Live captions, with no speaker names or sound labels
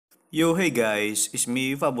Yo, hey guys, it's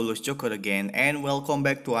me Fabulous Joker again, and welcome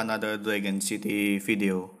back to another Dragon City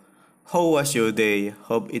video. How was your day?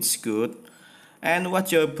 Hope it's good. And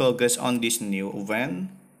what's your progress on this new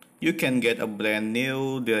event? You can get a brand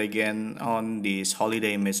new dragon on this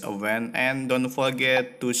holiday mess event, and don't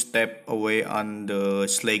forget to step away on the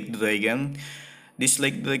Slake Dragon. This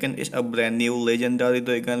Slake Dragon is a brand new legendary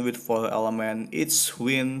dragon with 4 elements. It's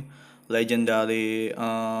win legendary.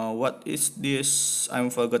 What is this? I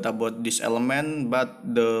forgot about this element, but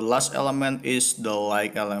the last element is the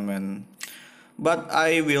like element. But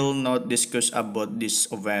I will not discuss about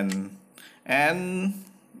this event. And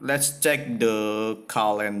let's check the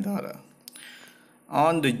calendar.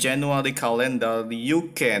 On the January calendar,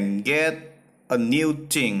 you can get a new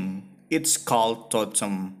thing. It's called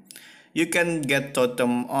totem. You can get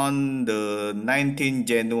totem on the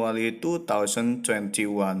 19th January 2021.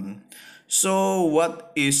 So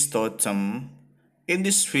what is totem? In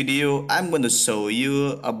this video, I'm going to show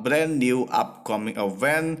you a brand new upcoming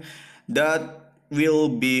event that will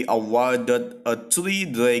be awarded a 3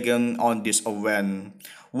 dragon on this event.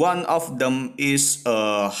 One of them is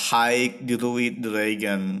a High Druid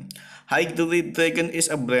Dragon. High Druid Dragon is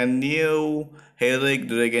a brand new heroic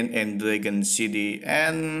dragon in Dragon City,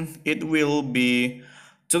 and it will be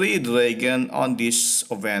 3 dragon on this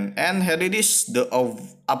event. And here it is, the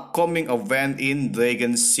upcoming event in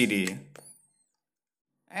Dragon City.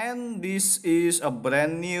 And this is a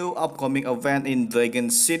brand new upcoming event in Dragon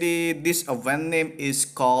City. This event name is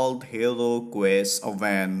called Hero Quest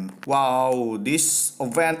event. Wow, this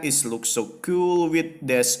event is looks so cool with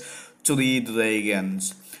this 3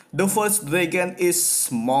 dragons. The first dragon is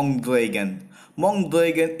Monk Dragon. Monk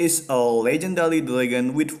Dragon is a legendary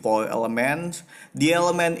dragon with 4 elements. The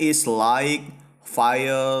element is like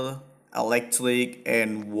fire, electric,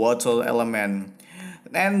 and water element.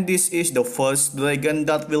 And this is the first dragon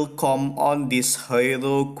that will come on this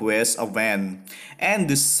Hero Quest event. And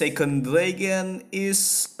the second dragon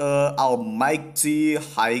is Almighty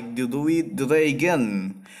High Druid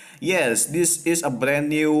Dragon. Yes, this is a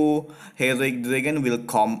brand new heroic dragon will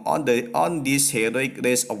come on this heroic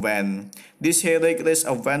race event. This heroic race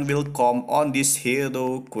event will come on this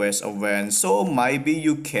hero quest event. So maybe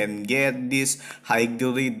you can get this high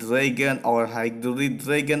druid dragon or high druid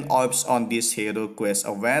dragon orbs on this hero quest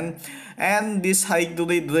event. And this high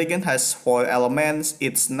druid dragon has 4 elements.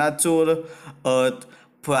 It's nature, earth,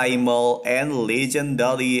 primal, and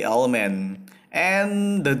legendary element.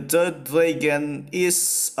 And the third dragon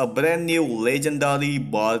is a brand new legendary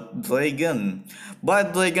Bard Dragon.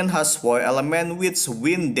 Bard Dragon has 4 elements which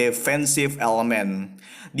wind defensive element.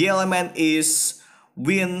 The element is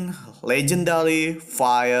wind, legendary,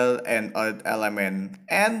 fire, and earth element.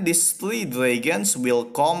 And these 3 dragons will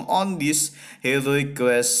come on this Heroic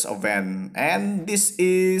Quest event. And this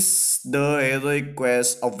is the Heroic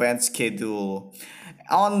Quest event schedule.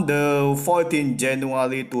 On the 14th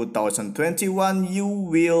January 2021, you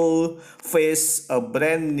will face a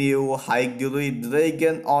brand new High Druid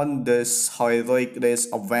Dragon on this Heroic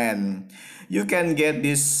Race event. You can get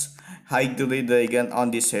this High Druid Dragon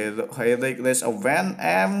on this Heroic Race event,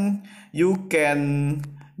 and you can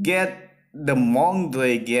get the Monk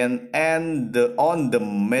Dragon and on the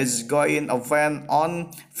Mesgoin event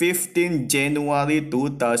on 15th January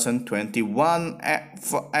 2021,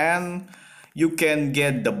 and you can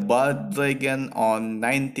get the Bard Dragon on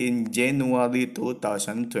 19 January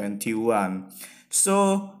 2021.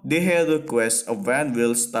 So the Hero Quest event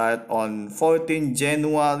will start on 14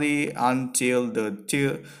 January until the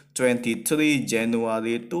 23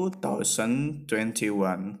 January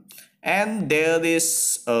 2021. And there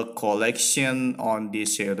is a collection on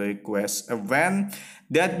this Hero Quest event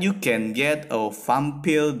that you can get a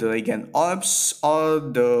Vampire Dragon Orbs or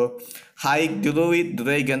the High Druid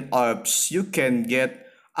Dragon Orbs. You can get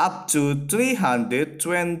up to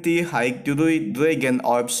 320 High Druid Dragon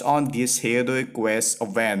Orbs on this Hero Quest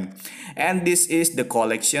event. And this is the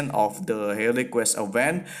collection of the Hero Quest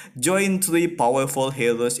event. Join 3 powerful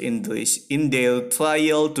heroes in their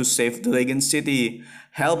trial to save Dragon City.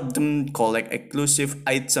 Help them collect exclusive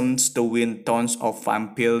items to win tons of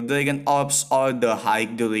Vampire Dragon Orbs or the High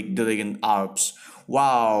Druid Dragon Orbs.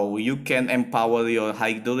 Wow, you can empower your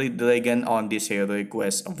High Druid Dragon on this Heroic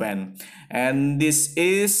Quest event. And this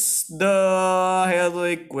is the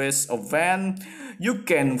Heroic Quest event. You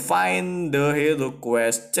can find the Hero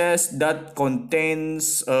Quest chest that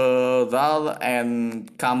contains a rare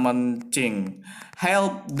and common thing.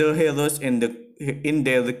 Help the heroes in their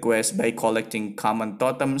quest by collecting common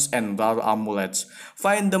totems and rare amulets.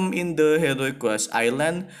 Find them in the Hero Quest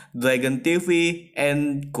Island, Dragon TV,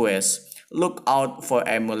 and Quest. look out for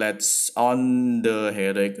amulets on the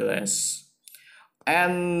heroic race.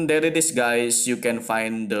 And there it is, guys. You can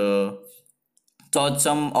find the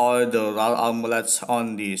totem or the rare amulets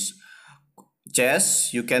on this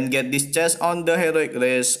chest. You can get this chest on the heroic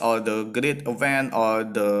race or the grid event or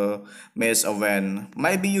the maze event.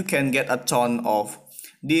 Maybe you can get a ton of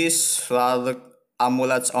these rare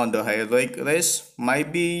amulets on the heroic race.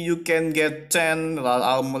 Maybe you can get 10 rare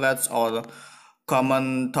amulets or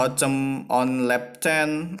common totem on lap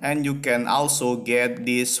 10, and you can also get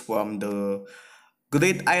this from the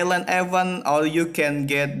Great Island event, or you can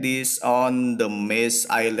get this on the Maze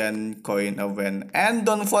Island coin event. And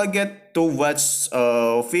don't forget to watch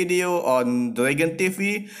a video on Dragon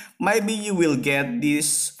TV. Maybe you will get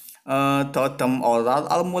this totem or rare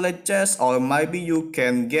amulet chest, or maybe you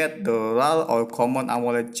can get the rare or common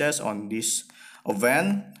amulet chest on this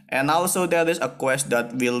event. And also there is a quest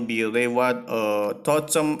that will be reward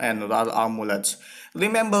totem and rare amulets.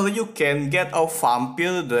 Remember, you can get a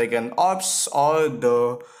vampire dragon orbs or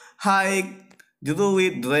the high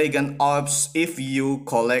druid dragon orbs if you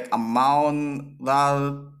collect amount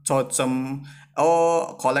rare totem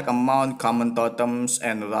or collect amount common totems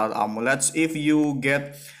and rare amulets. If you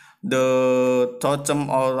get the totem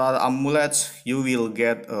or rare amulets, you will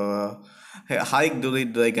get high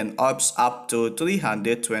druid dragon orbs up to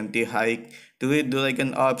 320 high druid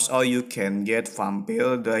dragon orbs, or you can get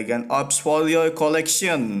vampire dragon orbs for your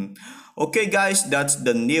collection. Okay guys, that's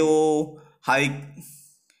the new high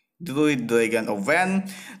druid dragon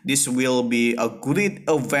event. This will be a great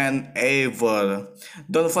event ever.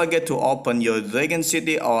 Don't forget to open your Dragon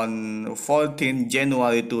City on 14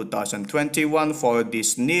 January 2021 for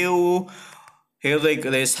this new heroic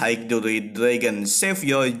race high druid dragon. Save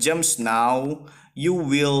your gems now. You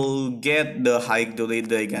will get the high druid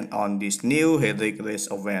dragon on this new heroic race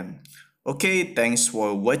event. Okay, thanks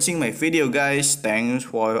for watching my video, guys. Thanks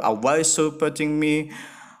for always supporting me.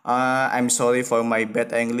 I'm sorry for my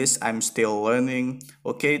bad English. I'm still learning.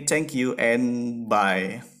 Okay, thank you and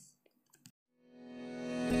bye.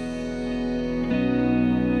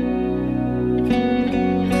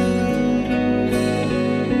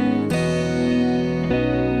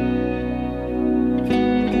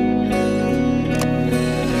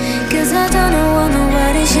 Cause I don't want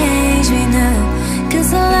nobody change me now.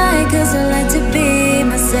 Cause I like to be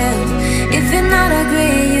myself. If you're not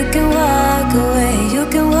agree, you can walk away. You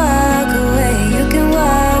can walk away, you can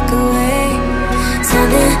walk away.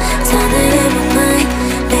 Something in my mind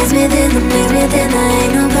makes me think I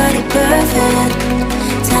ain't nobody perfect.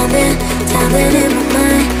 Something in my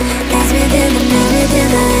mind makes me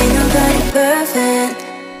think I ain't nobody perfect.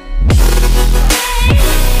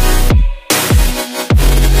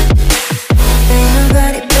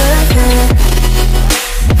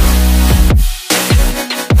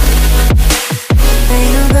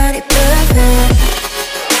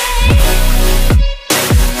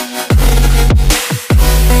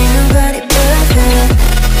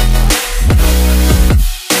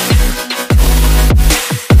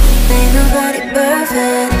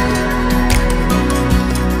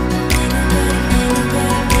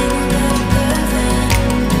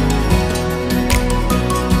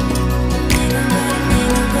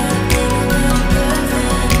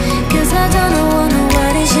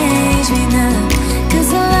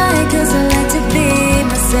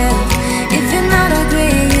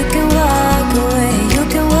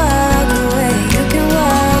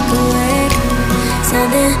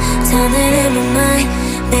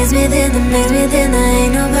 Makes me think I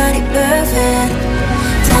ain't nobody perfect.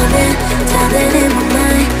 Something in my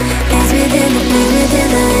mind makes me think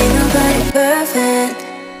I ain't nobody perfect.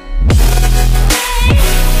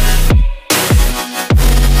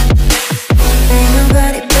 Ain't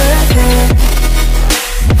nobody perfect.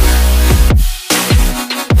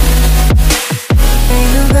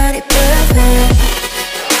 Ain't nobody perfect.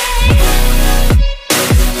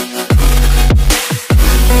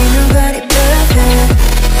 Ain't nobody perfect.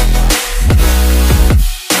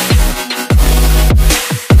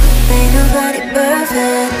 Ain't nobody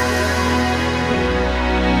perfect.